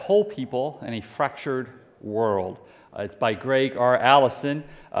Whole People in a Fractured World. It's by Greg R. Allison.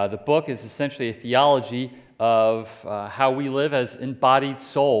 The book is essentially a theology of how we live as embodied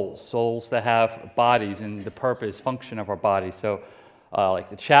souls that have bodies and the purpose, function of our bodies. So like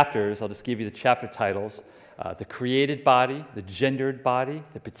the chapters, I'll just give you the chapter titles. The created body, the gendered body,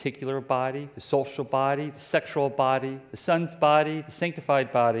 the particular body, the social body, the sexual body, the son's body, the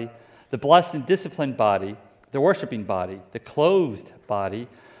sanctified body, the blessed and disciplined body, the worshiping body, the clothed body,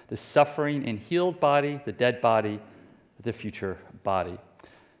 the suffering and healed body, the dead body, the future body.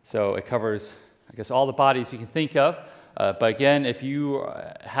 So it covers, I guess, all the bodies you can think of. But again, if you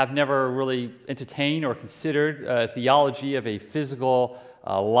have never really entertained or considered theology of a physical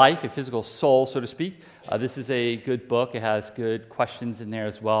life, a physical soul, so to speak, this is a good book. It has good questions in there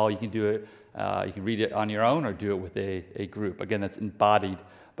as well. You can do it, you can read it on your own or do it with a group. Again, that's embodied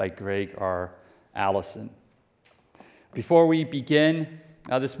by Greg R. Allison. Before we begin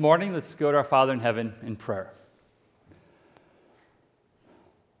this morning, let's go to our Father in heaven in prayer.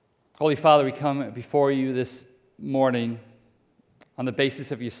 Holy Father, we come before you this morning on the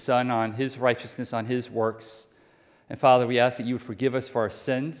basis of your Son, on his righteousness, on his works. And Father, we ask that you would forgive us for our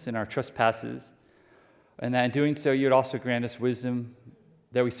sins and our trespasses, and that in doing so, you would also grant us wisdom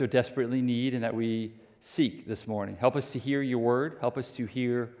that we so desperately need and that we seek this morning. Help us to hear your word. Help us to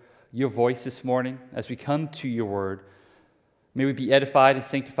hear your voice this morning as we come to your word. May we be edified and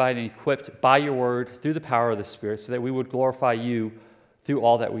sanctified and equipped by your word through the power of the Spirit so that we would glorify you through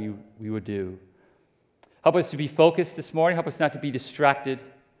all that we would do. Help us to be focused this morning. Help us not to be distracted.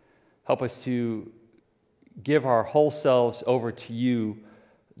 Help us to give our whole selves over to you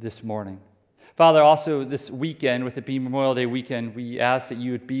this morning. Father, also this weekend, with it being Memorial Day weekend, we ask that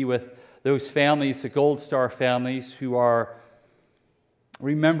you would be with those families, the Gold Star families, who are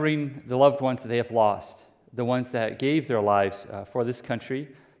remembering the loved ones that they have lost, the ones that gave their lives for this country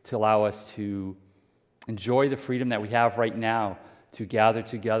to allow us to enjoy the freedom that we have right now to gather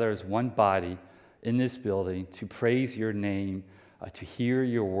together as one body in this building to praise your name, to hear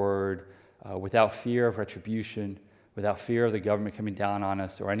your word without fear of retribution, without fear of the government coming down on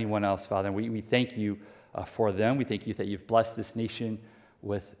us or anyone else, Father. And we thank you for them. We thank you that you've blessed this nation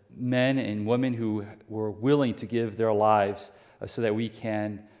with men and women who were willing to give their lives so that we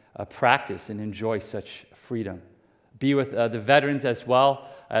can practice and enjoy such freedom. Be with the veterans as well,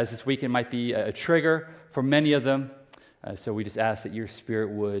 as this weekend might be a trigger for many of them. So we just ask that your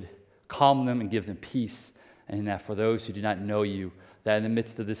Spirit would calm them and give them peace, and that for those who do not know you, that in the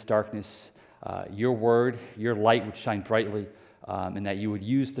midst of this darkness, your word, your light would shine brightly, and that you would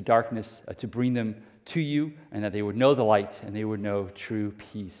use the darkness to bring them to you, and that they would know the light, and they would know true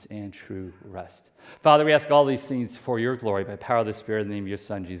peace and true rest. Father, we ask all these things for your glory, by the power of the Spirit, in the name of your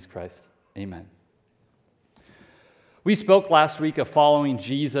Son, Jesus Christ. Amen. We spoke last week of following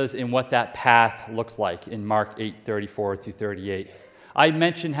Jesus and what that path looked like in Mark 8:34 through 38. I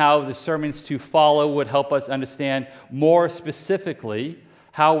mentioned how the sermons to follow would help us understand more specifically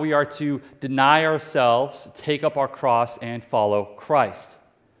how we are to deny ourselves, take up our cross, and follow Christ.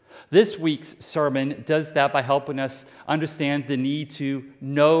 This week's sermon does that by helping us understand the need to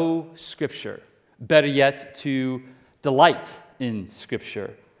know Scripture, better yet, to delight in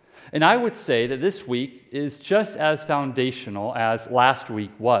Scripture. And I would say that this week is just as foundational as last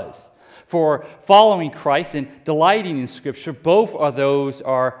week was. For following Christ and delighting in Scripture, both of those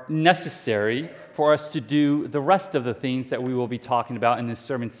are necessary for us to do the rest of the things that we will be talking about in this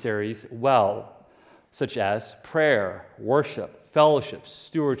sermon series well, such as prayer, worship, fellowship,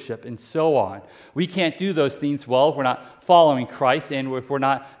 stewardship, and so on. We can't do those things well if we're not following Christ and if we're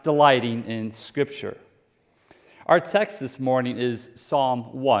not delighting in Scripture. Our text this morning is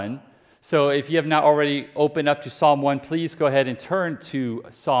Psalm 1. So if you have not already opened up to Psalm 1, please go ahead and turn to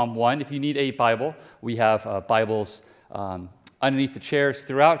Psalm 1. If you need a Bible, we have Bibles underneath the chairs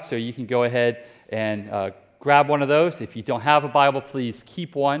throughout, so you can go ahead and grab one of those. If you don't have a Bible, please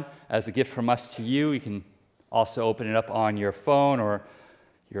keep one as a gift from us to you. You can also open it up on your phone or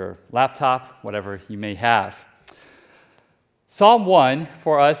your laptop, whatever you may have. Psalm 1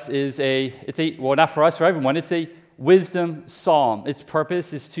 for us well, not for us, for everyone, it's a wisdom psalm. Its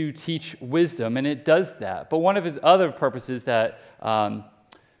purpose is to teach wisdom, and it does that. But one of its other purposes that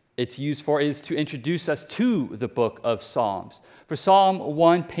it's used for is to introduce us to the book of Psalms. For Psalm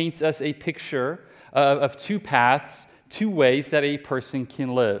 1 paints us a picture of two paths, two ways that a person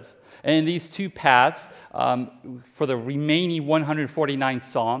can live. And these two paths, for the remaining 149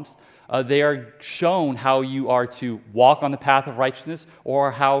 Psalms, they are shown how you are to walk on the path of righteousness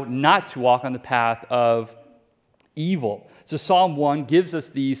or how not to walk on the path of evil. So Psalm 1 gives us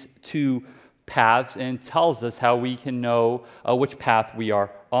these two paths and tells us how we can know which path we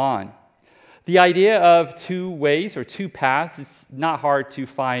are on. The idea of two ways or two paths is not hard to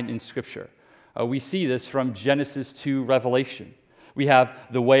find in Scripture. We see this from Genesis to Revelation. We have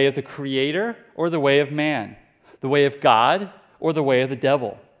the way of the Creator or the way of man, the way of God or the way of the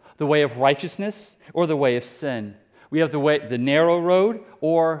devil, the way of righteousness or the way of sin. We have the narrow road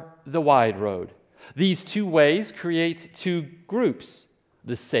or the wide road. These two ways create two groups,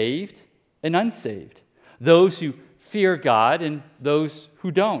 the saved and unsaved, those who fear God and those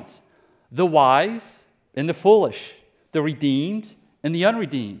who don't, the wise and the foolish, the redeemed and the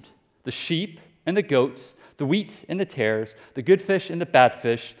unredeemed, the sheep and the goats, the wheat and the tares, the good fish and the bad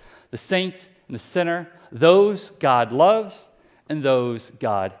fish, the saint and the sinner, those God loves and those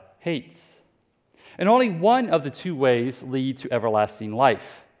God hates. And only one of the two ways lead to everlasting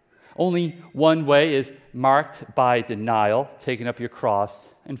life. Only one way is marked by denial, taking up your cross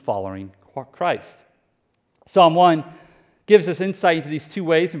and following Christ. Psalm 1 gives us insight into these two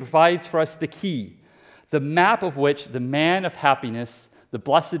ways and provides for us the key, the map of which the man of happiness, the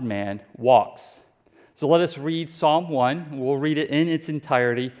blessed man, walks. So let us read Psalm 1. We'll read it in its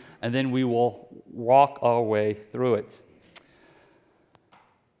entirety, and then we will walk our way through it.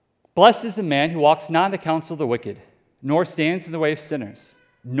 Blessed is the man who walks not in the counsel of the wicked, nor stands in the way of sinners,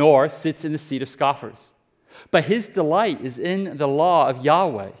 nor sits in the seat of scoffers. But his delight is in the law of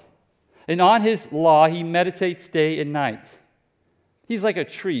Yahweh, and on his law he meditates day and night. He's like a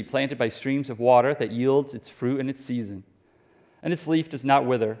tree planted by streams of water that yields its fruit in its season, and its leaf does not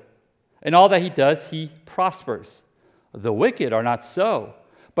wither. In all that he does, he prospers. The wicked are not so,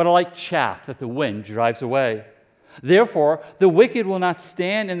 but are like chaff that the wind drives away. Therefore, the wicked will not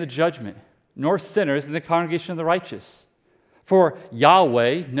stand in the judgment, nor sinners in the congregation of the righteous. For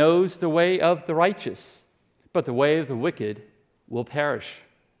Yahweh knows the way of the righteous, but the way of the wicked will perish.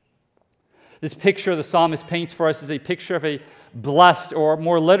 This picture the psalmist paints for us is a picture of a blessed, or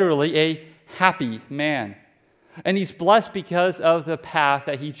more literally, a happy man. And he's blessed because of the path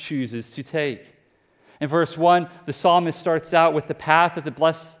that he chooses to take. In verse 1, the psalmist starts out with the path that the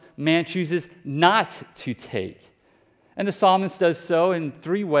blessed man chooses not to take. And the psalmist does so in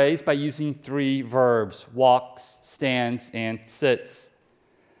three ways by using three verbs: walks, stands, and sits.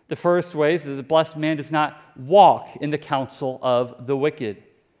 The first way is that the blessed man does not walk in the counsel of the wicked.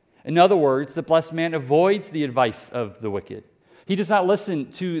 In other words, the blessed man avoids the advice of the wicked. He does not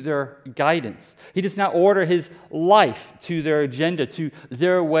listen to their guidance. He does not order his life to their agenda, to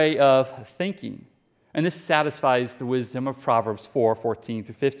their way of thinking. And this satisfies the wisdom of Proverbs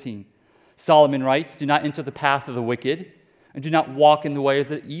 4:14-15. Solomon writes, "Do not enter the path of the wicked, and do not walk in the way of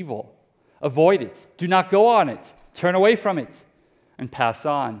the evil. Avoid it. Do not go on it. Turn away from it, and pass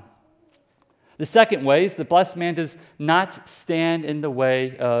on." The second way is the blessed man does not stand in the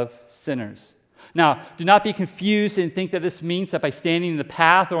way of sinners. Now, do not be confused and think that this means that by standing in the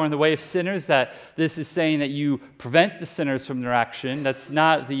path or in the way of sinners, that this is saying that you prevent the sinners from their action. That's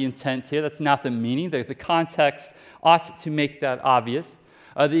not the intent here. That's not the meaning. The context ought to make that obvious.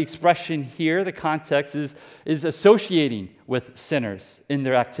 The expression here, the context, is associating with sinners in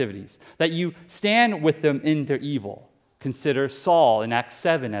their activities, that you stand with them in their evil. Consider Saul in Acts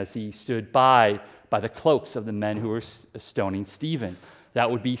 7 as he stood by the cloaks of the men who were stoning Stephen. That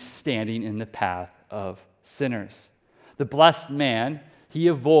would be standing in the path of sinners. The blessed man, he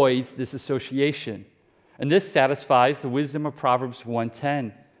avoids this association. And this satisfies the wisdom of Proverbs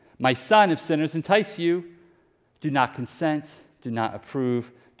 1:10. "My son, if sinners entice you, do not consent, do not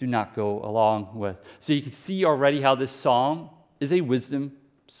approve, do not go along with." So you can see already how this psalm is a wisdom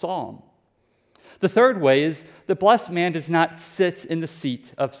psalm. The third way is the blessed man does not sit in the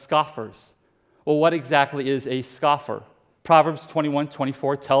seat of scoffers. Well, what exactly is a scoffer? Proverbs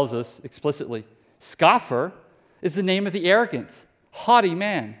 21:24 tells us explicitly, "Scoffer is the name of the arrogant, haughty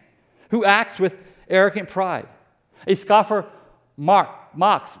man who acts with arrogant pride." A scoffer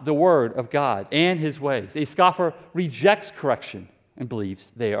mocks the word of God and his ways. A scoffer rejects correction and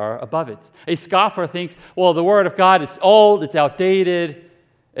believes they are above it. A scoffer thinks, well, the word of God, it's old, it's outdated,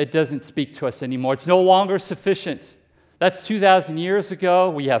 it doesn't speak to us anymore. It's no longer sufficient. That's 2,000 years ago.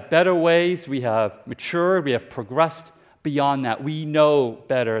 We have better ways. We have matured. We have progressed beyond that. We know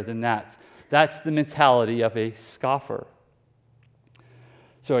better than that. That's the mentality of a scoffer.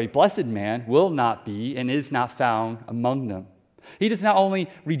 So a blessed man will not be and is not found among them. He does not only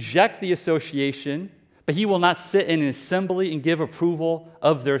reject the association, but he will not sit in an assembly and give approval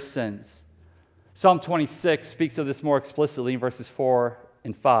of their sins. Psalm 26 speaks of this more explicitly in verses 4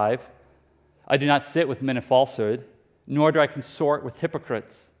 and 5. "I do not sit with men of falsehood, nor do I consort with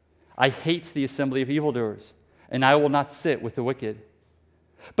hypocrites. I hate the assembly of evildoers, and I will not sit with the wicked."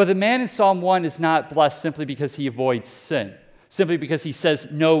 But the man in Psalm 1 is not blessed simply because he avoids sin. simply because he says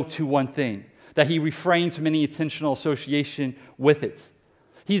no to one thing, that he refrains from any intentional association with it.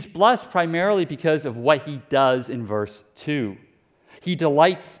 He's blessed primarily because of what he does in verse 2. He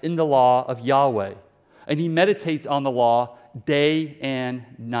delights in the law of Yahweh, and he meditates on the law day and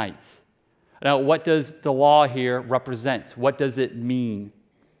night. Now, what does the law here represent? What does it mean?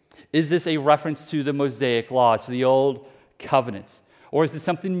 Is this a reference to the Mosaic law, to the Old Covenant? Or is it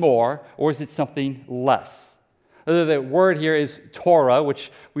something more, or is it something less? The word here is Torah,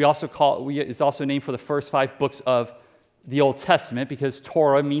 which is also named for the first 5 books of the Old Testament, because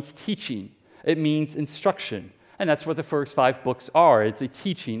Torah means teaching. It means instruction. And that's what the first 5 books are. It's a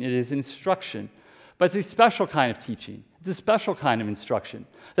teaching. It is instruction. But it's a special kind of teaching. It's a special kind of instruction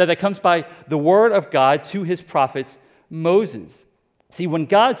that comes by the word of God to his prophet Moses. See, when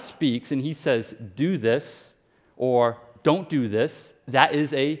God speaks and he says, do this or don't do this, that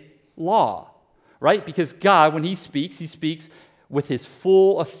is a law, right? Because God, when he speaks with his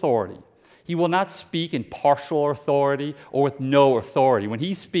full authority. He will not speak in partial authority or with no authority. When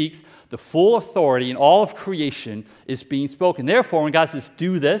he speaks, the full authority in all of creation is being spoken. Therefore, when God says,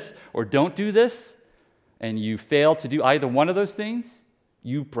 do this or don't do this, and you fail to do either one of those things,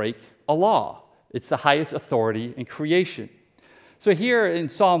 you break a law. It's the highest authority in creation. So here in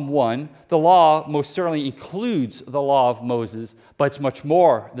Psalm 1, the law most certainly includes the law of Moses, but it's much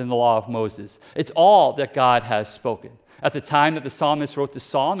more than the law of Moses. It's all that God has spoken. At the time that the psalmist wrote the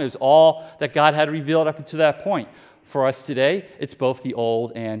psalm, it was all that God had revealed up until that point. For us today, it's both the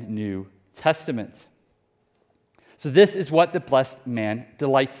Old and New Testament. So this is what the blessed man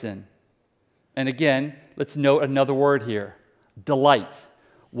delights in. And again, let's note another word here, delight.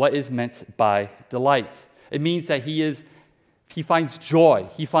 What is meant by delight? It means that he finds joy,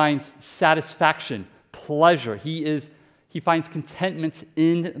 he finds satisfaction, pleasure. He finds contentment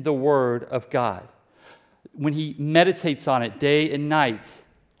in the word of God. When he meditates on it day and night,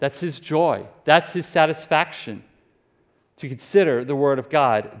 that's his joy, that's his satisfaction, to consider the word of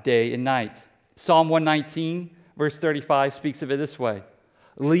God day and night. Psalm 119, verse 35 speaks of it this way: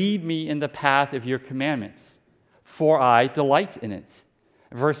 lead me in the path of your commandments, for I delight in it.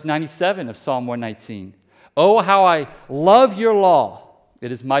 Verse 97 of Psalm 119, oh, how I love your law.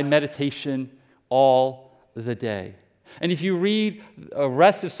 It is my meditation all the day. And if you read the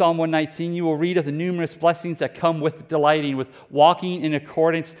rest of Psalm 119, you will read of the numerous blessings that come with delighting, with walking in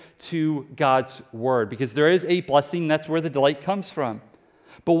accordance to God's word. Because there is a blessing, that's where the delight comes from.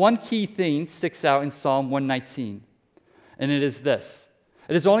 But one key thing sticks out in Psalm 119, and it is this.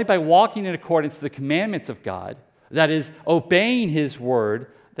 It is only by walking in accordance to the commandments of God, that is, obeying his word,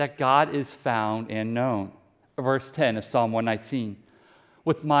 that God is found and known. Verse 10 of Psalm 119.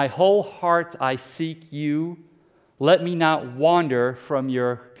 With my whole heart I seek you. Let me not wander from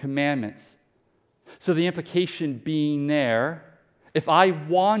your commandments. So the implication being there, if I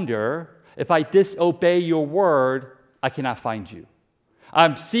wander, if I disobey your word, I cannot find you.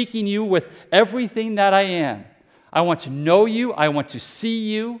 I'm seeking you with everything that I am. I want to know you. I want to see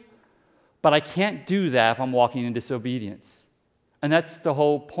you. But I can't do that if I'm walking in disobedience. And that's the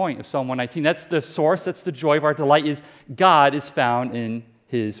whole point of Psalm 119. That's the source, that's the joy of our delight, is God is found in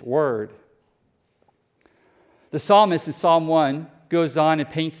his word. The psalmist in Psalm 1 goes on and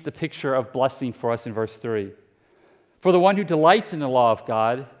paints the picture of blessing for us in verse 3. For the one who delights in the law of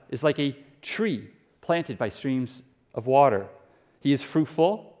God is like a tree planted by streams of water. He is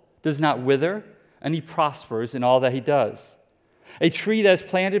fruitful, does not wither, and he prospers in all that he does. A tree that is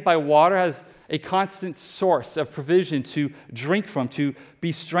planted by water has a constant source of provision to drink from, to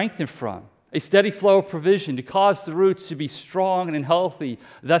be strengthened from. A steady flow of provision to cause the roots to be strong and healthy.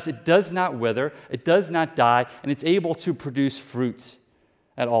 Thus, it does not wither, it does not die, and it's able to produce fruit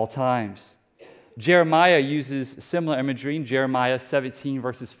at all times. Jeremiah uses similar imagery in Jeremiah 17,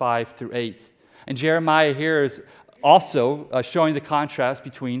 verses 5 through 8. And Jeremiah here is also showing the contrast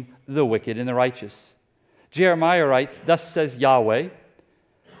between the wicked and the righteous. Jeremiah writes, thus says Yahweh,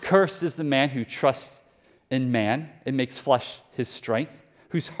 cursed is the man who trusts in man and makes flesh his strength,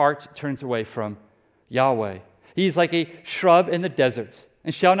 whose heart turns away from Yahweh. He is like a shrub in the desert,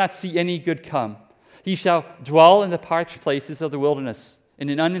 and shall not see any good come. He shall dwell in the parched places of the wilderness, in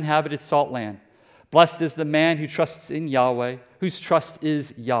an uninhabited salt land. Blessed is the man who trusts in Yahweh, whose trust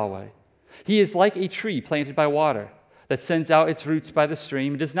is Yahweh. He is like a tree planted by water, that sends out its roots by the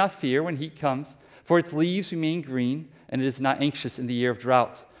stream, and does not fear when heat comes, for its leaves remain green, and it is not anxious in the year of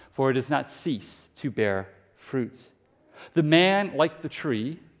drought, for it does not cease to bear fruit. The man, like the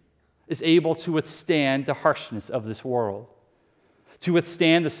tree, is able to withstand the harshness of this world, to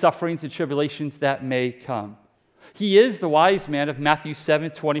withstand the sufferings and tribulations that may come. He is the wise man of Matthew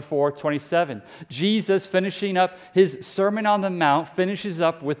 7:24-27. Jesus, finishing up his Sermon on the Mount, finishes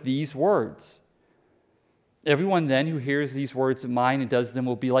up with these words. Everyone then who hears these words of mine and does them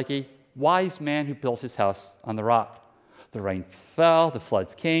will be like a wise man who built his house on the rock. The rain fell, the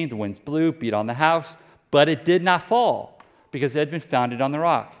floods came, the winds blew, beat on the house, but it did not fall because it had been founded on the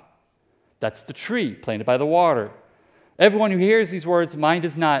rock. That's the tree planted by the water. Everyone who hears these words, mine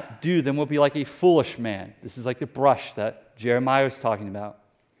does not do them, will be like a foolish man. This is like the brush that Jeremiah was talking about,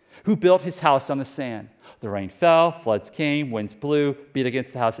 who built his house on the sand. The rain fell, floods came, winds blew, beat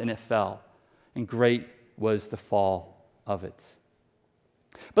against the house, and it fell. And great was the fall of it.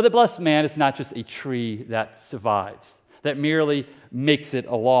 But the blessed man is not just a tree that survives, that merely makes it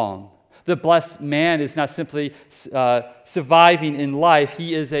along. The blessed man is not simply surviving in life.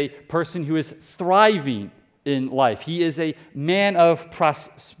 He is a person who is thriving in life. He is a man of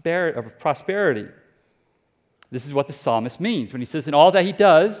prosperity. This is what the psalmist means when he says, in all that he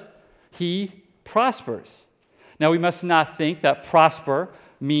does, he prospers. Now, we must not think that prosper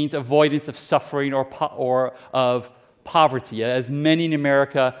means avoidance of suffering or of poverty, as many in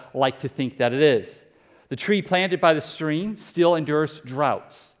America like to think that it is. The tree planted by the stream still endures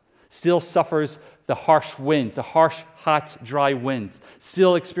droughts, still suffers the harsh winds, the harsh, hot, dry winds,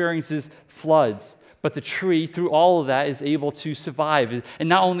 still experiences floods. But the tree, through all of that, is able to survive. And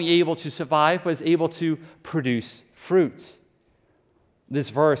not only able to survive, but is able to produce fruit. This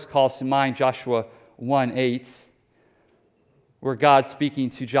verse calls to mind Joshua 1:8, where God,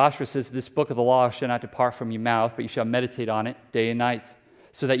 speaking to Joshua, says, this book of the law shall not depart from your mouth, but you shall meditate on it day and night,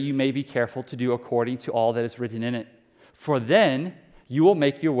 so that you may be careful to do according to all that is written in it. For then you will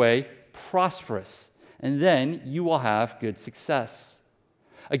make your way prosperous, and then you will have good success.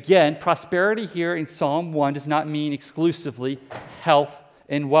 Again, prosperity here in Psalm 1 does not mean exclusively health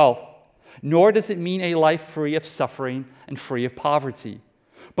and wealth, nor does it mean a life free of suffering and free of poverty.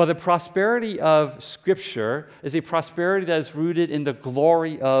 But the prosperity of Scripture is a prosperity that is rooted in the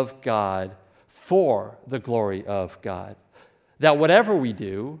glory of God, for the glory of God. That whatever we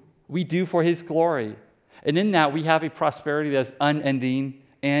do for His glory. And in that, we have a prosperity that is unending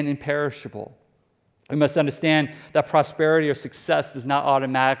and imperishable. We must understand that prosperity or success does not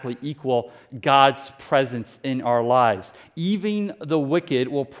automatically equal God's presence in our lives. Even the wicked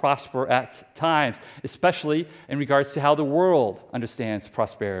will prosper at times, especially in regards to how the world understands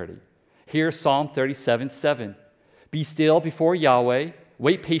prosperity. Here's Psalm 37:7. Be still before Yahweh,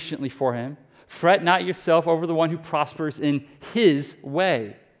 wait patiently for Him. Fret not yourself over the one who prospers in his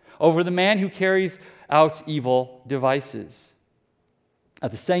way, over the man who carries out evil devices. At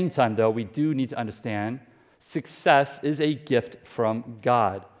the same time, though, we do need to understand success is a gift from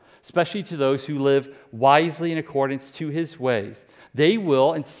God, especially to those who live wisely in accordance to His ways. They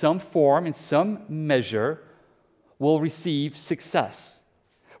will, in some form, in some measure, will receive success.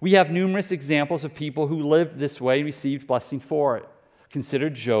 We have numerous examples of people who lived this way and received blessing for it. Consider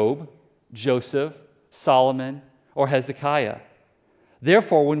Job, Joseph, Solomon, or Hezekiah.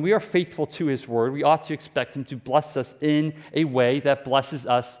 Therefore, when we are faithful to His word, we ought to expect Him to bless us in a way that blesses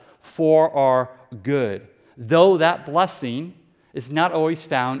us for our good, though that blessing is not always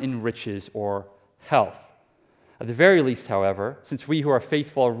found in riches or health. At the very least, however, since we who are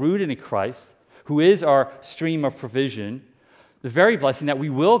faithful are rooted in Christ, who is our stream of provision, the very blessing that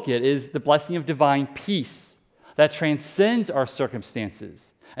we will get is the blessing of divine peace that transcends our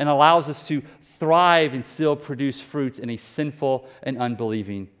circumstances and allows us to thrive and still produce fruit in a sinful and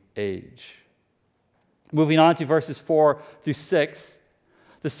unbelieving age. Moving on to verses 4-6,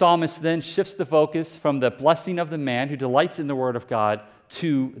 the psalmist then shifts the focus from the blessing of the man who delights in the word of God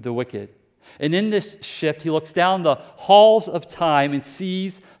to the wicked. And in this shift, he looks down the halls of time and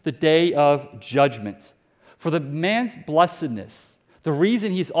sees the day of judgment. For the man's blessedness, the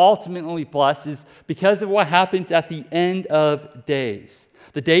reason he's ultimately blessed is because of what happens at the end of days.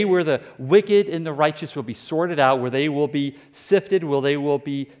 The day where the wicked and the righteous will be sorted out, where they will be sifted, where they will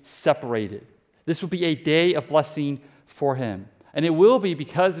be separated. This will be a day of blessing for him. And it will be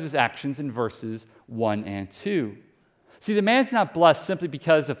because of his actions in verses 1 and 2. See, the man's not blessed simply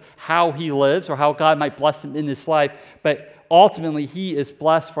because of how he lives or how God might bless him in this life, but ultimately he is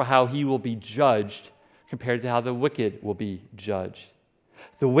blessed for how he will be judged compared to how the wicked will be judged.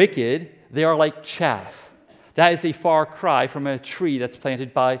 The wicked, they are like chaff. That is a far cry from a tree that's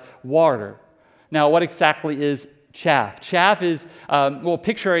planted by water. Now, what exactly is chaff? Chaff is,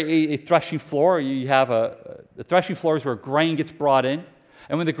 picture a threshing floor. You have the threshing floor is where grain gets brought in.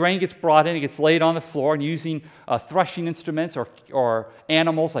 And when the grain gets brought in, it gets laid on the floor, and using threshing instruments or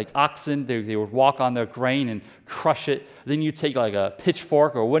animals like oxen, they would walk on the grain and crush it. Then you take like a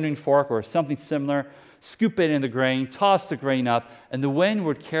pitchfork or a winnowing fork or something similar scoop it in the grain, toss the grain up, and the wind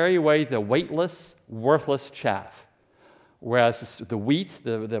would carry away the weightless, worthless chaff. Whereas the wheat,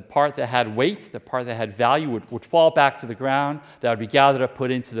 the part that had weight, the part that had value would fall back to the ground. That would be gathered up,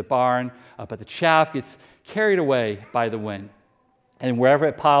 put into the barn. But the chaff gets carried away by the wind. And wherever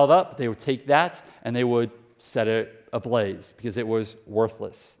it piled up, they would take that and they would set it ablaze because it was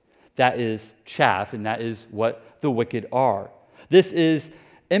worthless. That is chaff, and that is what the wicked are. This is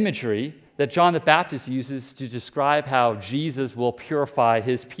imagery that John the Baptist uses to describe how Jesus will purify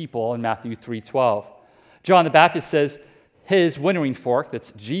his people in Matthew 3:12. John the Baptist says, his winnowing fork,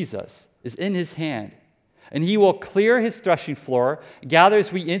 that's Jesus, is in his hand, and he will clear his threshing floor, gather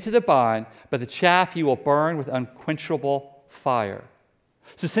his wheat into the barn, but the chaff he will burn with unquenchable fire.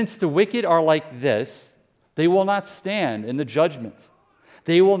 So since the wicked are like this, they will not stand in the judgment.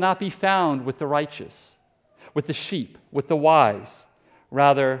 They will not be found with the righteous, with the sheep, with the wise.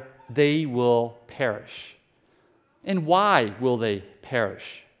 Rather, they will perish. And why will they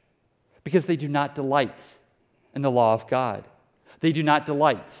perish? Because they do not delight in the law of God. They do not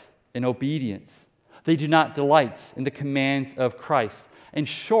delight in obedience. They do not delight in the commands of Christ. In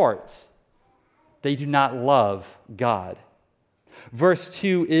short, they do not love God. Verse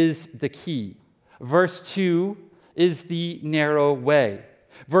 2 is the key. Verse 2 is the narrow way.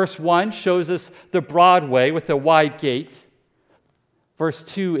 Verse 1 shows us the broad way with the wide gate. Verse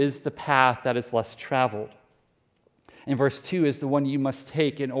 2 is the path that is less traveled. And verse 2 is the one you must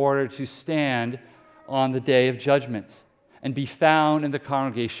take in order to stand on the day of judgment and be found in the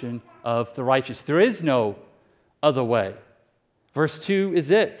congregation of the righteous. There is no other way. Verse 2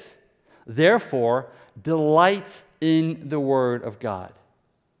 is it. Therefore, delight in the word of God.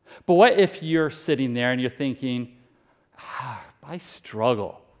 But what if you're sitting there and you're thinking, I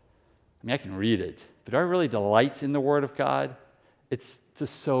struggle. I mean, I can read it, but do I really delight in the word of God? It's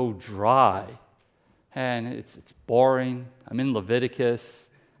just so dry, and it's boring. I'm in Leviticus.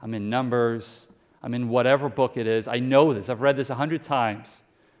 I'm in Numbers. I'm in whatever book it is. I know this. I've read this 100 times,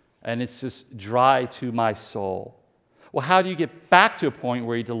 and it's just dry to my soul. Well, how do you get back to a point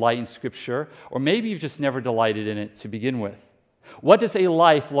where you delight in Scripture? Or maybe you've just never delighted in it to begin with. What does a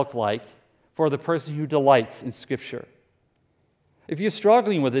life look like for the person who delights in Scripture? If you're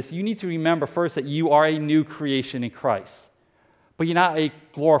struggling with this, you need to remember first that you are a new creation in Christ. But you're not a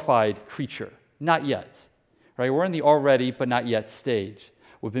glorified creature. Not yet. Right? We're in the already but not yet stage.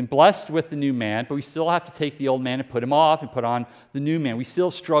 We've been blessed with the new man, but we still have to take the old man and put him off and put on the new man. We still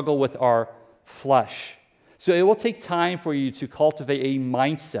struggle with our flesh. So it will take time for you to cultivate a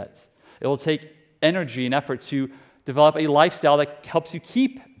mindset. It will take energy and effort to develop a lifestyle that helps you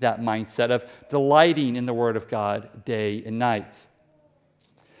keep that mindset of delighting in the Word of God day and night.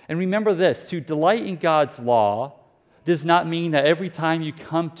 And remember this, to delight in God's law does not mean that every time you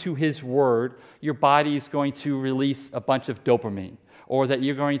come to His Word, your body is going to release a bunch of dopamine, or that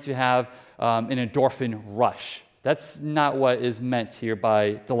you're going to have an endorphin rush. That's not what is meant here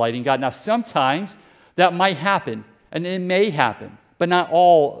by delighting God. Now, sometimes that might happen, and it may happen, but not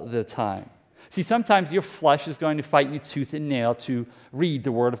all the time. See, sometimes your flesh is going to fight you tooth and nail to read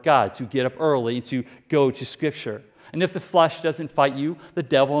the Word of God, to get up early, and to go to Scripture. And if the flesh doesn't fight you, the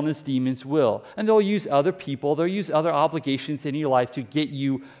devil and his demons will. And they'll use other people, they'll use other obligations in your life to get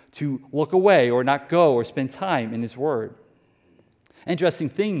you to look away or not go or spend time in His Word. Interesting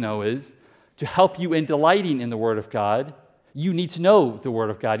thing, though, is to help you in delighting in the Word of God, you need to know the Word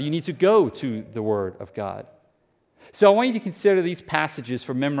of God. You need to go to the Word of God. So I want you to consider these passages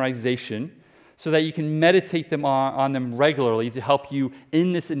for memorization so that you can meditate them on them regularly to help you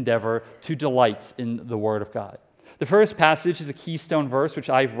in this endeavor to delight in the Word of God. The first passage is a keystone verse, which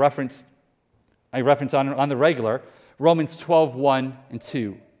I reference on the regular, Romans 12:1 and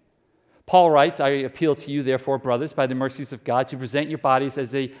 2. Paul writes, I appeal to you, therefore, brothers, by the mercies of God, to present your bodies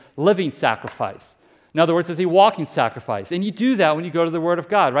as a living sacrifice. In other words, as a walking sacrifice. And you do that when you go to the Word of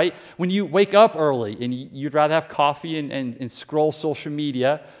God, right? When you wake up early and you'd rather have coffee and scroll social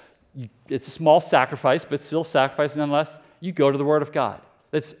media, it's a small sacrifice, but still sacrifice nonetheless. You go to the Word of God.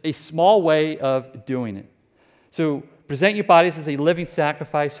 That's a small way of doing it. So present your bodies as a living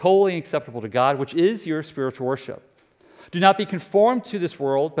sacrifice, holy and acceptable to God, which is your spiritual worship. Do not be conformed to this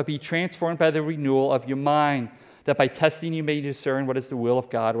world, but be transformed by the renewal of your mind, that by testing you may discern what is the will of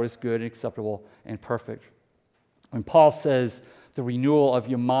God, what is good and acceptable and perfect. When Paul says the renewal of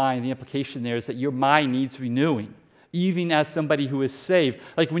your mind, the implication there is that your mind needs renewing, even as somebody who is saved.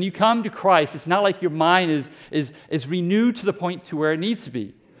 Like when you come to Christ, it's not like your mind is renewed to the point to where it needs to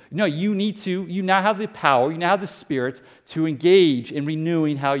be. No, you now have the power, you now have the Spirit to engage in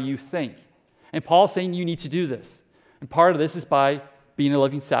renewing how you think. And Paul's saying you need to do this. And part of this is by being a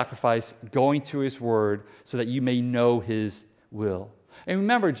living sacrifice, going to his word so that you may know his will. And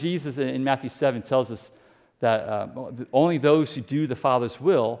remember, Jesus in Matthew 7 tells us that only those who do the Father's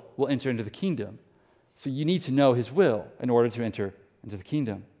will enter into the kingdom. So you need to know his will in order to enter into the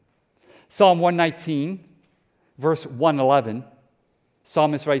kingdom. Psalm 119, verse 111,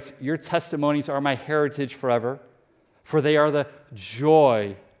 psalmist writes, "Your testimonies are my heritage forever, for they are the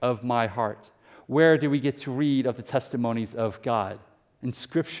joy of my heart." Where do we get to read of the testimonies of God? In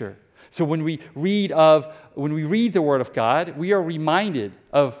Scripture. So when we read the Word of God, we are reminded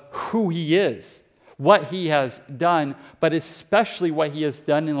of who he is, what he has done, but especially what he has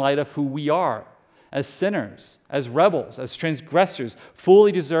done in light of who we are as sinners, as rebels, as transgressors,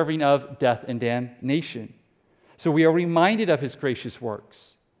 fully deserving of death and damnation. So we are reminded of his gracious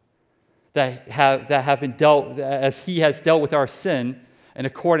works that have been dealt, as he has dealt with our sin in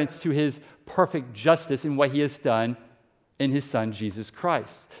accordance to his perfect justice in what he has done in his Son, Jesus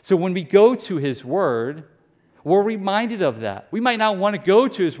Christ. So when we go to his word, we're reminded of that. We might not want to go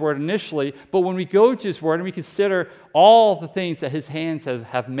to his word initially, but when we go to his word and we consider all the things that his hands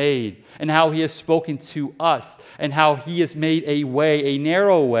have made and how he has spoken to us and how he has made a way, a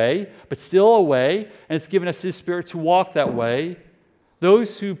narrow way, but still a way, and it's given us his Spirit to walk that way,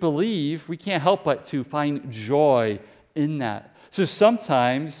 those who believe, we can't help but to find joy in that. So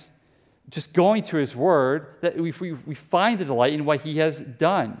sometimes just going to his word, that we find the delight in what he has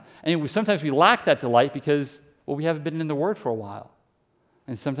done. And sometimes we lack that delight because, well, we haven't been in the word for a while.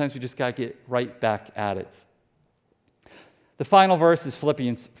 And sometimes we just got to get right back at it. The final verse is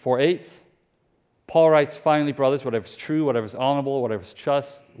Philippians 4:8. Paul writes, "Finally, brothers, whatever is true, whatever is honorable, whatever is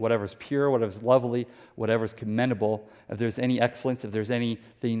just, whatever is pure, whatever is lovely, whatever is commendable, if there's any excellence, if there's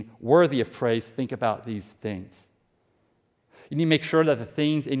anything worthy of praise, think about these things." You need to make sure that the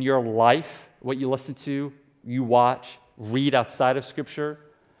things in your life, what you listen to, you watch, read outside of Scripture,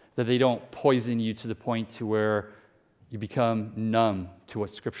 that they don't poison you to the point to where you become numb to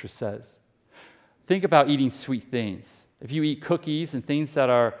what Scripture says. Think about eating sweet things. If you eat cookies and things that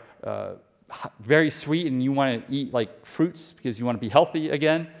are very sweet and you want to eat like fruits because you want to be healthy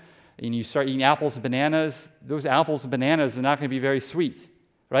again, and you start eating apples and bananas, those apples and bananas are not going to be very sweet.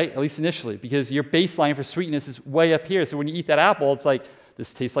 Right? At least initially, because your baseline for sweetness is way up here. So when you eat that apple, it's like,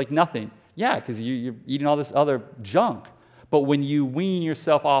 this tastes like nothing. Yeah, because you're eating all this other junk. But when you wean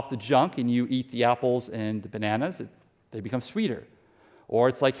yourself off the junk and you eat the apples and the bananas, they become sweeter. Or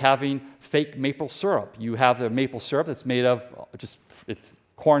it's like having fake maple syrup. You have the maple syrup that's made of it's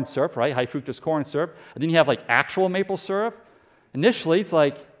corn syrup, right? High fructose corn syrup. And then you have like actual maple syrup. Initially, it's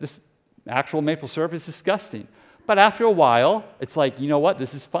like, this actual maple syrup is disgusting. But after a while, it's like, you know what,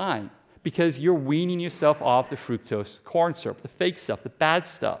 this is fine. Because you're weaning yourself off the fructose corn syrup, the fake stuff, the bad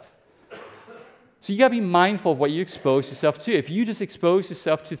stuff. So you got to be mindful of what you expose yourself to. If you just expose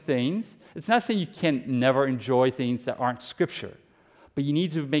yourself to things, it's not saying you can never enjoy things that aren't Scripture. But you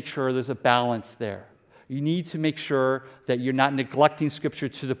need to make sure there's a balance there. You need to make sure that you're not neglecting Scripture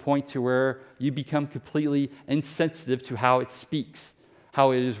to the point to where you become completely insensitive to how it speaks,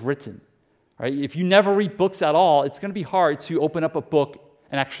 how it is written. Right? If you never read books at all, it's going to be hard to open up a book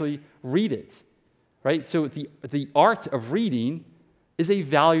and actually read it. Right? So the art of reading is a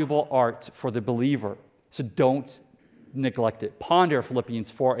valuable art for the believer. So don't neglect it. Ponder Philippians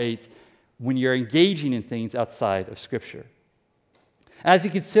 4:8 when you're engaging in things outside of Scripture. As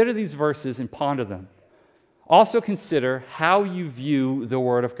you consider these verses and ponder them, also consider how you view the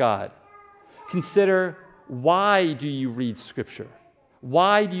Word of God. Consider, why do you read Scripture?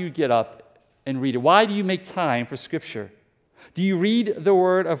 Why do you get up and read it? Why do you make time for Scripture? Do you read the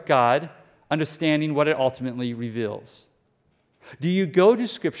Word of God understanding what it ultimately reveals? Do you go to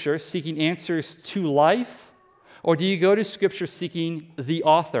Scripture seeking answers to life, or do you go to Scripture seeking the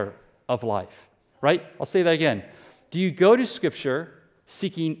author of life? Right? I'll say that again. Do you go to Scripture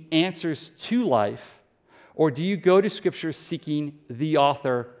seeking answers to life, or do you go to Scripture seeking the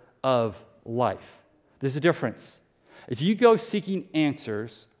author of life? There's a difference. If you go seeking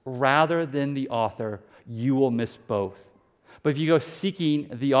answers rather than the author, you will miss both. But if you go seeking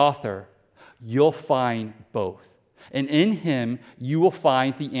the author, you'll find both. And in him, you will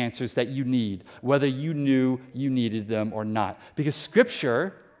find the answers that you need, whether you knew you needed them or not. Because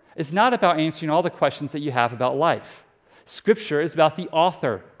Scripture is not about answering all the questions that you have about life. Scripture is about the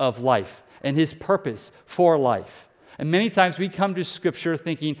author of life and his purpose for life. And many times we come to Scripture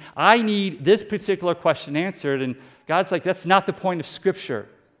thinking, I need this particular question answered, and God's like, that's not the point of Scripture.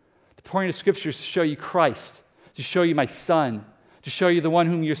 The point of Scripture is to show you Christ, to show you my Son, to show you the one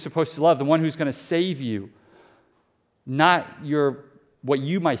whom you're supposed to love, the one who's going to save you, not what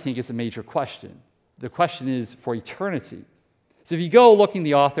you might think is a major question. The question is for eternity. So if you go looking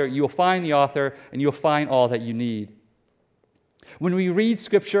the author, you'll find the author, and you'll find all that you need. When we read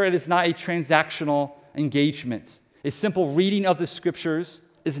Scripture, it is not a transactional engagement. A simple reading of the Scriptures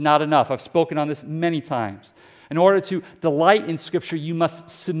is not enough. I've spoken on this many times. In order to delight in Scripture, you must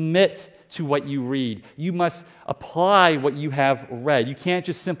submit to what you read. You must apply what you have read. You can't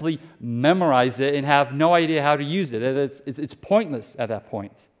just simply memorize it and have no idea how to use it. It's pointless at that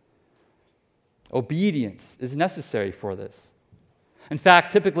point. Obedience is necessary for this. In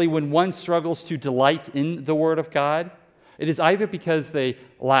fact, typically when one struggles to delight in the Word of God, it is either because they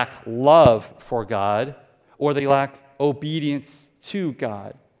lack love for God or they lack obedience to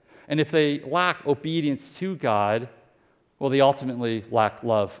God. And if they lack obedience to God, well, they ultimately lack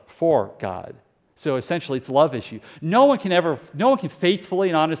love for God. So essentially, it's a love issue. No one can faithfully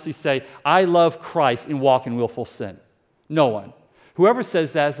and honestly say, I love Christ and walk in willful sin. No one. Whoever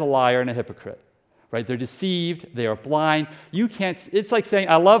says that is a liar and a hypocrite. Right? They're deceived, they are blind. It's like saying,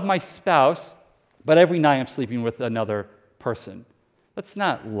 I love my spouse, but every night I'm sleeping with another person. That's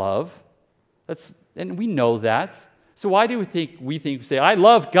not love. And we know that. So why do we say, I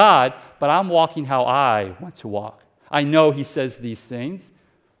love God, but I'm walking how I want to walk? I know he says these things,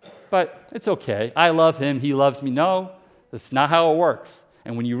 but it's okay. I love him, he loves me. No, that's not how it works.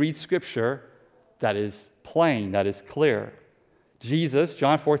 And when you read Scripture, that is plain, that is clear. Jesus,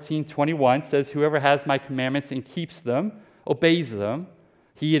 John 14:21, says, whoever has my commandments and keeps them, obeys them,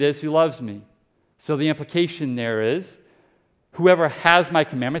 he it is who loves me. So the implication there is, whoever has my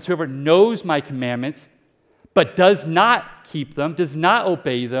commandments, whoever knows my commandments, but does not keep them, does not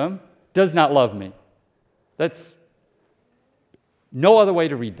obey them, does not love me. That's no other way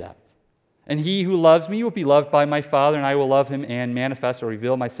to read that. And he who loves me will be loved by my Father, and I will love him and manifest or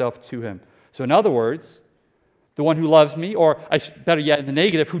reveal myself to him. So in other words, the one who loves me, or better yet, in the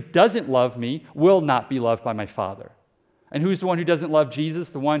negative, who doesn't love me, will not be loved by my Father. And who's the one who doesn't love Jesus?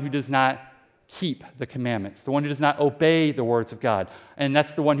 The one who does not keep the commandments, the one who does not obey the words of God. And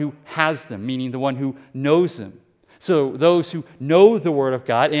that's the one who has them, meaning the one who knows them. So those who know the word of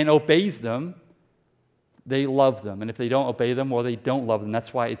God and obeys them, they love them. And if they don't obey them, well, they don't love them.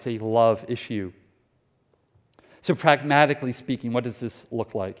 That's why it's a love issue. So pragmatically speaking, what does this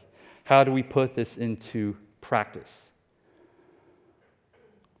look like? How do we put this into practice?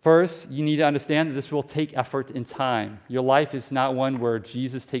 First, you need to understand that this will take effort and time. Your life is not one where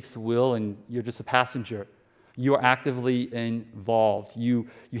Jesus takes the wheel and you're just a passenger. You are actively involved. You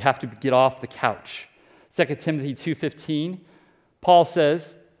have to get off the couch. 2 Timothy 2:15, Paul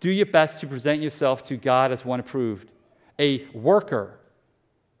says, do your best to present yourself to God as one approved, a worker,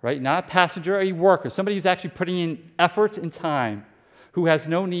 right? Not a passenger, a worker, somebody who's actually putting in effort and time, who has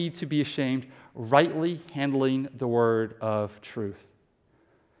no need to be ashamed, rightly handling the word of truth.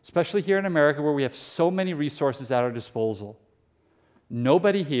 Especially here in America where we have so many resources at our disposal.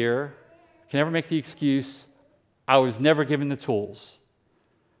 Nobody here can ever make the excuse, I was never given the tools.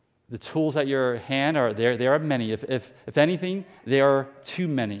 The tools at your hand are there are many. If anything, there are too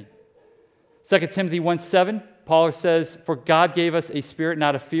many. 2 Timothy 1:7, Paul says, for God gave us a spirit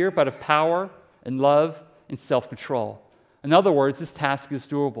not of fear, but of power and love and self-control. In other words, this task is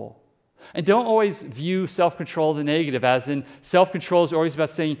doable. And don't always view self-control the negative, as in self-control is always about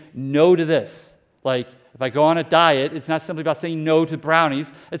saying no to this. Like, if I go on a diet, it's not simply about saying no to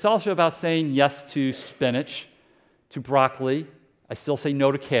brownies. It's also about saying yes to spinach, to broccoli. I still say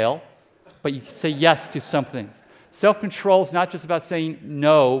no to kale, but you can say yes to some things. Self-control is not just about saying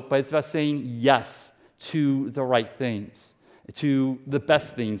no, but it's about saying yes to the right things, to the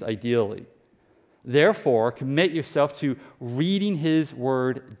best things, ideally. Therefore, commit yourself to reading his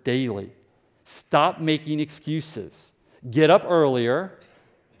word daily. Stop making excuses. Get up earlier.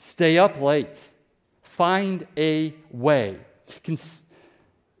 Stay up late. Find a way.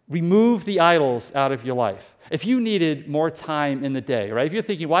 Remove the idols out of your life. If you needed more time in the day, right? If you're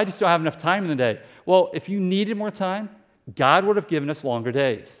thinking, well, I just don't have enough time in the day. Well, if you needed more time, God would have given us longer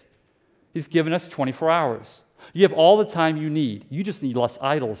days. He's given us 24 hours. You have all the time you need. You just need less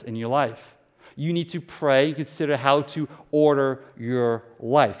idols in your life. You need to pray and consider how to order your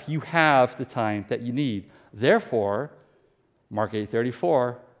life. You have the time that you need. Therefore, Mark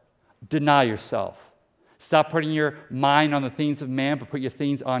 8:34, deny yourself. Stop putting your mind on the things of man, but put your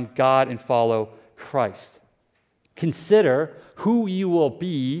things on God and follow Christ. Consider who you will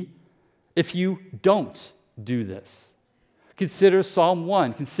be if you don't do this. Consider Psalm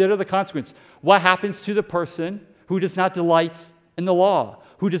 1. Consider the consequence. What happens to the person who does not delight in the law,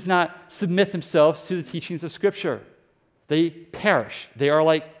 who does not submit themselves to the teachings of Scripture? They perish. They are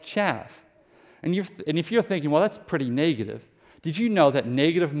like chaff. And if you're thinking, well, that's pretty negative, did you know that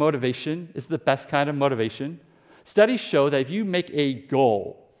negative motivation is the best kind of motivation? Studies show that if you make a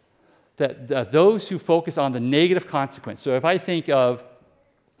goal, that those who focus on the negative consequence, so if I think of,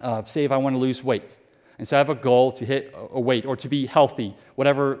 say, if I want to lose weight, and so I have a goal to hit a weight or to be healthy,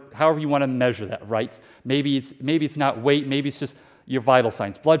 however you want to measure that, right? Maybe it's not weight, maybe it's just your vital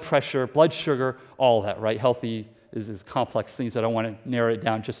signs, blood pressure, blood sugar, all of that, right? Healthy is complex things. I don't want to narrow it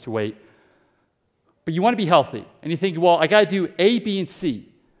down just to weight. But you want to be healthy, and you think, well, I got to do A, B, and C.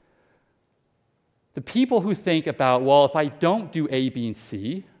 The people who think about, well, if I don't do A, B, and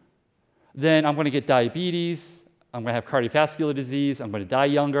C, then I'm going to get diabetes, I'm going to have cardiovascular disease, I'm going to die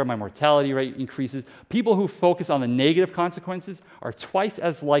younger, my mortality rate increases. People who focus on the negative consequences are twice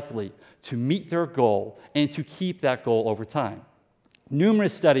as likely to meet their goal and to keep that goal over time.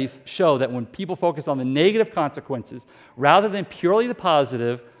 Numerous studies show that when people focus on the negative consequences rather than purely the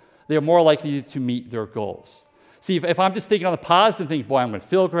positive, they are more likely to meet their goals. See, if I'm just thinking on the positive, thinking, boy, I'm going to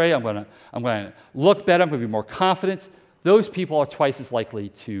feel great, I'm going to look better, I'm going to be more confident, those people are twice as likely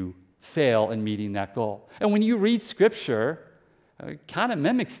to fail in meeting that goal. And when you read Scripture, it kind of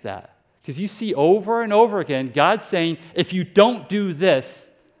mimics that. Because you see over and over again, God saying, if you don't do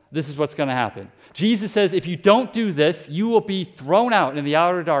this, this is what's going to happen. Jesus says, if you don't do this, you will be thrown out in the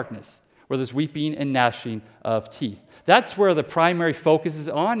outer darkness, where there's weeping and gnashing of teeth. That's where the primary focus is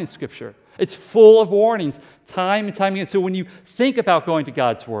on in Scripture. It's full of warnings, time and time again. So when you think about going to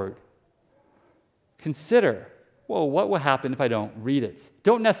God's Word, consider, well, what will happen if I don't read it?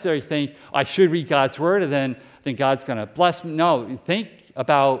 Don't necessarily think, I should read God's Word, and then think God's going to bless me. No, think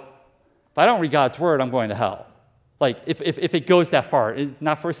about, if I don't read God's Word, I'm going to hell. Like, if it goes that far,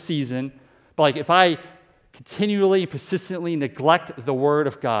 not for a season, but like if I continually, persistently neglect the Word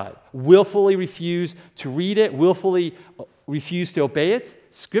of God, willfully refuse to read it, willfully refuse to obey it,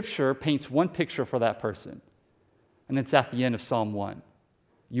 Scripture paints one picture for that person. And it's at the end of Psalm 1.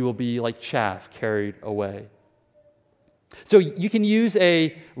 You will be like chaff carried away. So you can use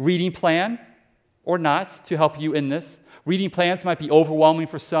a reading plan or not to help you in this. Reading plans might be overwhelming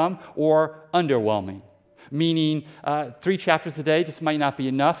for some or underwhelming. Meaning 3 chapters a day just might not be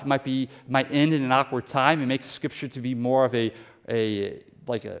enough. It might end in an awkward time and make Scripture to be more of a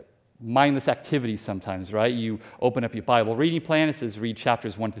mindless activity sometimes, right? You open up your Bible reading plan, it says read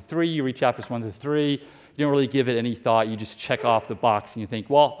chapters 1 to 3, you read chapters 1 to 3, you don't really give it any thought, you just check off the box and you think,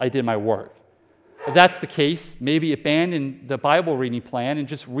 well, I did my work. If that's the case, maybe abandon the Bible reading plan and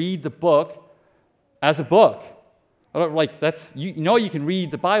just read the book as a book. Like you can read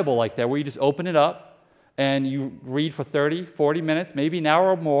the Bible like that, where you just open it up and you read for 30, 40 minutes, maybe an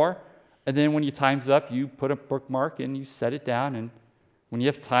hour or more, and then when your time's up, you put a bookmark and you set it down, and when you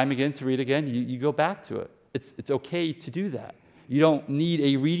have time again to read again, you go back to it. It's okay to do that. You don't need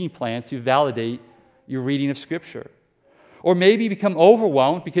a reading plan to validate your reading of Scripture. Or maybe you become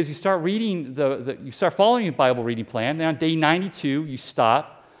overwhelmed because you start reading you start following a Bible reading plan. Then on day 92, you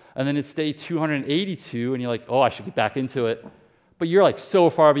stop, and then it's day 282, and you're like, oh, I should get back into it. But you're like so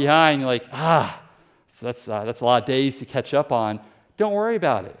far behind, you're like, so that's a lot of days to catch up on. Don't worry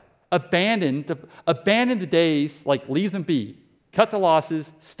about it. Abandon the days, like leave them be. Cut the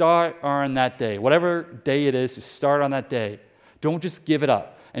losses, start on that day. Whatever day it is, just start on that day. Don't just give it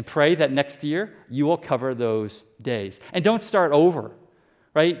up. And pray that next year you will cover those days. And don't start over,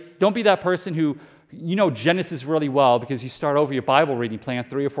 right? Don't be that person who, Genesis really well because you start over your Bible reading plan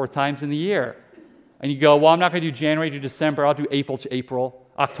 3 or 4 times in the year. And you go, well, I'm not going to do January to December. I'll do April to April,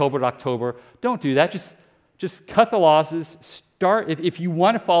 October to October. Don't do that. Just cut the losses. Start, if you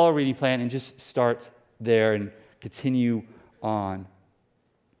want to follow a reading plan, and just start there and continue on.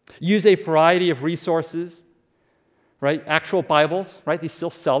 Use a variety of resources, right? Actual Bibles, right? They still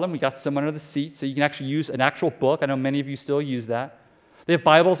sell them. We got some under the seat, so you can actually use an actual book. I know many of you still use that. They have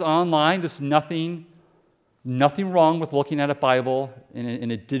Bibles online. There's nothing wrong with looking at a Bible in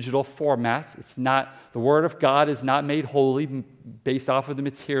a digital format. It's not, the Word of God is not made holy based off of the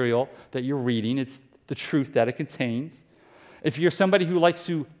material that you're reading. It's the truth that it contains. If you're somebody who likes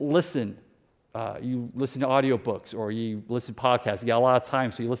to listen, you listen to audiobooks or you listen to podcasts, you got a lot of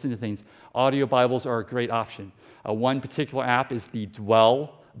time, so you listen to things. Audio Bibles are a great option. One particular app is the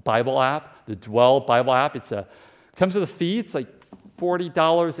Dwell Bible app. The Dwell Bible app, comes with a fee. It's like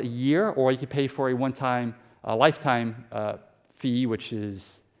 $40 a year, or you can pay for a one-time, lifetime fee, which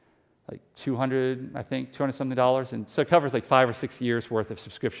is like $200 and so it covers like 5 or 6 years worth of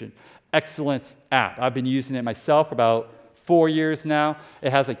subscription. Excellent app. I've been using it myself for about 4 years now.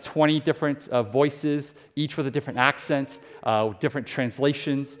 It has like 20 different voices, each with a different accent, different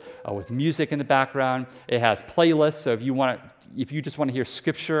translations, with music in the background. It has playlists, so if you just want to hear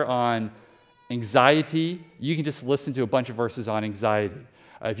Scripture on anxiety, you can just listen to a bunch of verses on anxiety.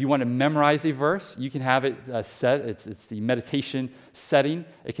 If you want to memorize a verse, you can have it set. It's the meditation setting.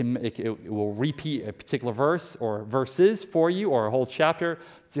 It will repeat a particular verse or verses for you or a whole chapter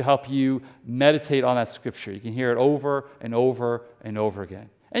to help you meditate on that scripture. You can hear it over and over and over again.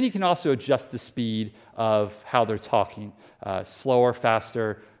 And you can also adjust the speed of how they're talking, slower,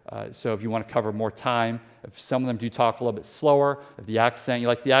 faster. So if you want to cover more time, if some of them do talk a little bit slower, if you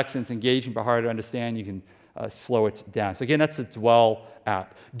like the accent's engaging but hard to understand, you can slow it down. So again, that's the Dwell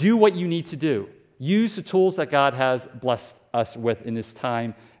app. Do what you need to do. Use the tools that God has blessed us with in this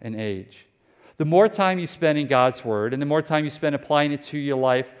time and age. The more time you spend in God's Word and the more time you spend applying it to your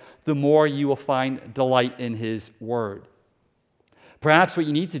life, the more you will find delight in His Word. Perhaps what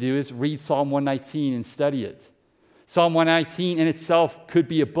you need to do is read Psalm 119 and study it. Psalm 119 in itself could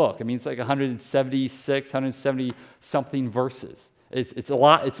be a book. I mean, it's like 170-something verses. It's a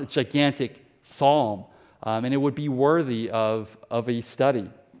lot. It's a gigantic psalm, and it would be worthy of a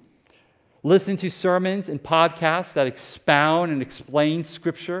study. Listen to sermons and podcasts that expound and explain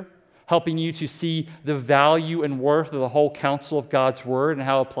Scripture, helping you to see the value and worth of the whole counsel of God's Word and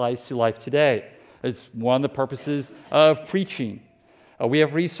how it applies to life today. It's one of the purposes of preaching. We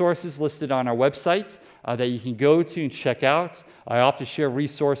have resources listed on our website that you can go to and check out. I often share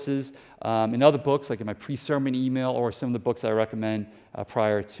resources in other books, like in my pre-sermon email or some of the books I recommend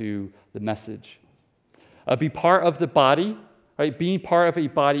prior to the message. Be part of the body. Right? Being part of a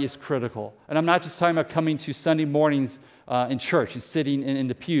body is critical. And I'm not just talking about coming to Sunday mornings in church and sitting in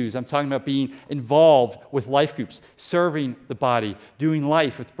the pews. I'm talking about being involved with life groups, serving the body, doing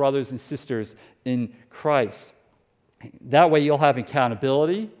life with brothers and sisters in Christ. That way you'll have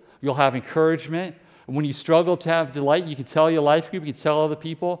accountability, you'll have encouragement. And when you struggle to have delight, you can tell your life group, you can tell other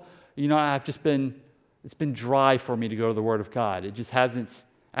people, it's been dry for me to go to the Word of God.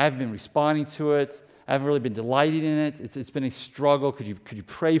 I haven't been responding to it. I haven't really been delighting in it. It's been a struggle. Could you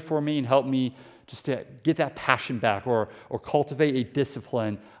pray for me and help me just to get that passion back or cultivate a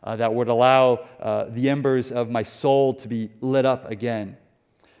discipline that would allow the embers of my soul to be lit up again?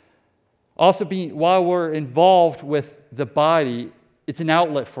 Also, while we're involved with the body, it's an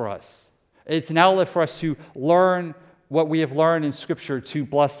outlet for us. It's an outlet for us to learn what we have learned in Scripture to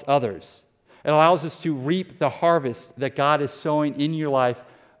bless others. It allows us to reap the harvest that God is sowing in your life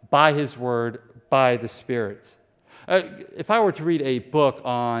by His Word, by the Spirit. If I were to read a book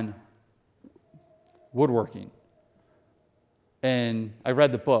on woodworking, and I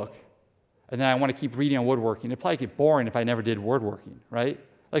read the book, and then I want to keep reading on woodworking, it'd probably get boring if I never did woodworking, right?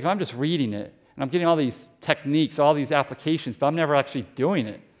 Like if I'm just reading it, and I'm getting all these techniques, all these applications, but I'm never actually doing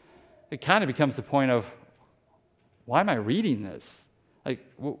it, it kind of becomes the point of, why am I reading this?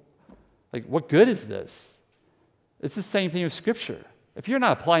 What good is this? It's the same thing with Scripture. If you're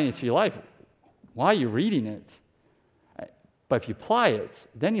not applying it to your life, why are you reading it? But if you apply it,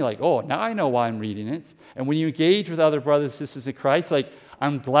 then you're like, oh, now I know why I'm reading it. And when you engage with other brothers and sisters in Christ,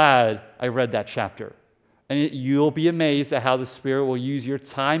 I'm glad I read that chapter. And you'll be amazed at how the Spirit will use your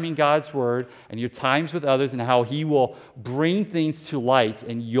time in God's Word and your times with others and how He will bring things to light,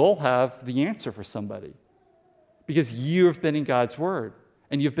 and you'll have the answer for somebody. Because you've been in God's Word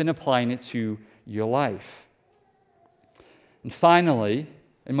and you've been applying it to your life. And finally,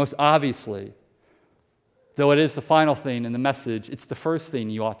 and most obviously, though it is the final thing in the message, it's the first thing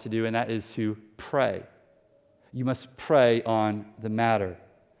you ought to do, and that is to pray. You must pray on the matter.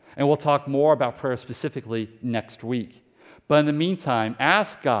 And we'll talk more about prayer specifically next week. But in the meantime,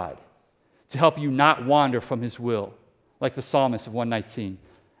 ask God to help you not wander from His will, like the psalmist of 119.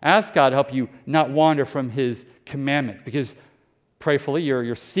 Ask God to help you not wander from His commandments, because prayerfully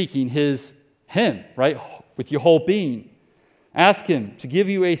you're seeking Him, right, with your whole being. Ask Him to give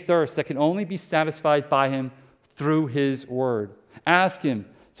you a thirst that can only be satisfied by Him through His Word. Ask Him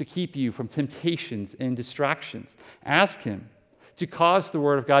to keep you from temptations and distractions. Ask Him to cause the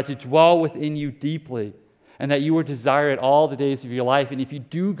Word of God to dwell within you deeply, and that you would desire it all the days of your life. And if you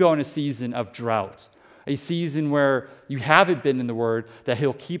do go in a season of drought, a season where you haven't been in the Word, that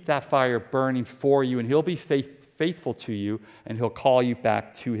He'll keep that fire burning for you, and He'll be faithful to you, and He'll call you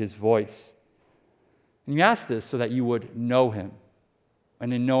back to His voice. And you ask this so that you would know Him.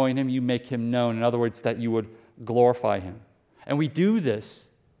 And in knowing Him, you make Him known. In other words, that you would glorify Him. And we do this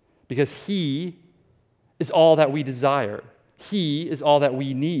because He is all that we desire. He is all that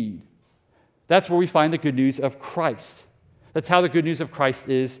we need. That's where we find the good news of Christ. That's how the good news of Christ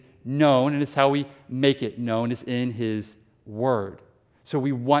is known, and it's how we make it known, is in His Word. So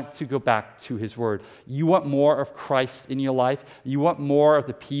we want to go back to His Word. You want more of Christ in your life? You want more of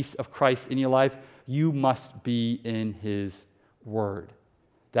the peace of Christ in your life? You must be in His Word.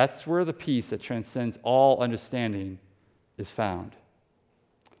 That's where the peace that transcends all understanding is found.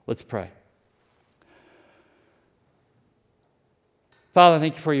 Let's pray. Father,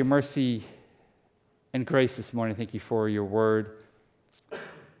 thank you for your mercy and grace this morning. Thank you for your word.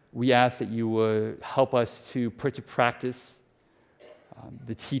 We ask that you would help us to put to practice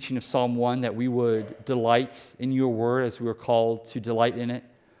the teaching of Psalm 1, that we would delight in your word as we are called to delight in it.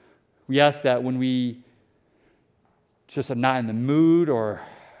 We ask that when we just are not in the mood or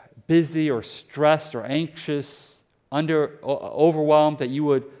busy or stressed or anxious, overwhelmed, that you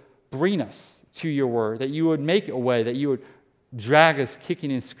would bring us to your word, that you would make a way, that you would drag us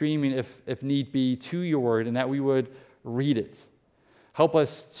kicking and screaming if need be to your word, and that we would read it. Help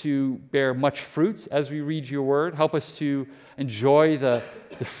us to bear much fruit as we read your word. Help us to enjoy the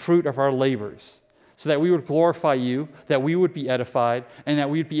fruit of our labors, so that we would glorify you, that we would be edified, and that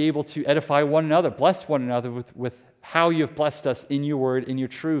we would be able to edify one another, bless one another with how you have blessed us in your word, in your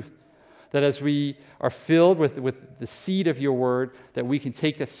truth. That as we are filled with the seed of your word, that we can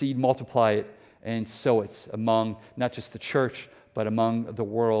take that seed, multiply it, and sow it among not just the church, but among the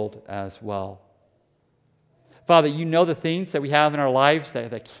world as well. Father, you know the things that we have in our lives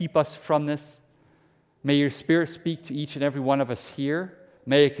that keep us from this. May your Spirit speak to each and every one of us here.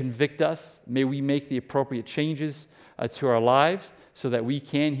 May it convict us. May we make the appropriate changes to our lives so that we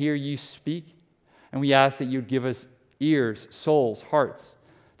can hear you speak. And we ask that you'd give us ears, souls, hearts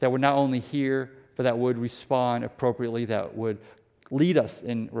that would not only hear, but that would respond appropriately, that would lead us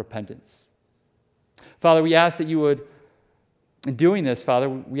in repentance. Father, we ask that you would, in doing this, Father,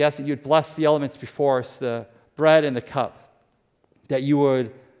 we ask that you would bless the elements before us, the bread and the cup, that you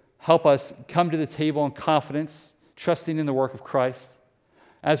would help us come to the table in confidence, trusting in the work of Christ.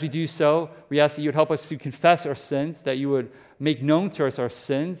 As we do so, we ask that you would help us to confess our sins, that you would make known to us our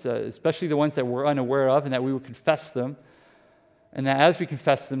sins, especially the ones that we're unaware of, and that we would confess them. And that as we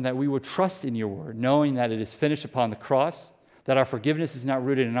confess them, that we would trust in your word, knowing that it is finished upon the cross, that our forgiveness is not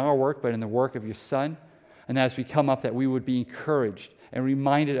rooted in our work, but in the work of your Son. And as we come up, that we would be encouraged and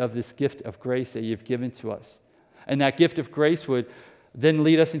reminded of this gift of grace that you've given to us. And that gift of grace would then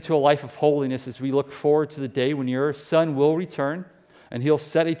lead us into a life of holiness as we look forward to the day when your Son will return, and he'll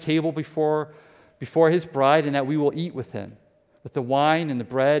set a table before his bride, and that we will eat with him, with the wine and the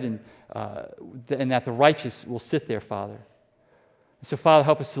bread, and that the righteous will sit there, Father. And so, Father,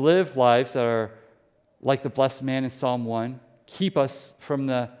 help us to live lives that are like the blessed man in Psalm 1. Keep us from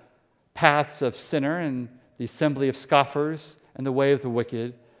the paths of sinner and the assembly of scoffers and the way of the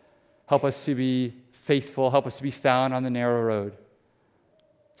wicked. Help us to be faithful. Help us to be found on the narrow road.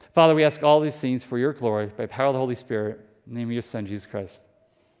 Father, we ask all these things for your glory, by the power of the Holy Spirit, in the name of your Son, Jesus Christ.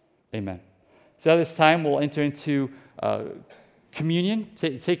 Amen. So at this time, we'll enter into communion.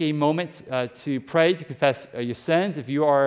 Take a moment to pray, to confess your sins. If you are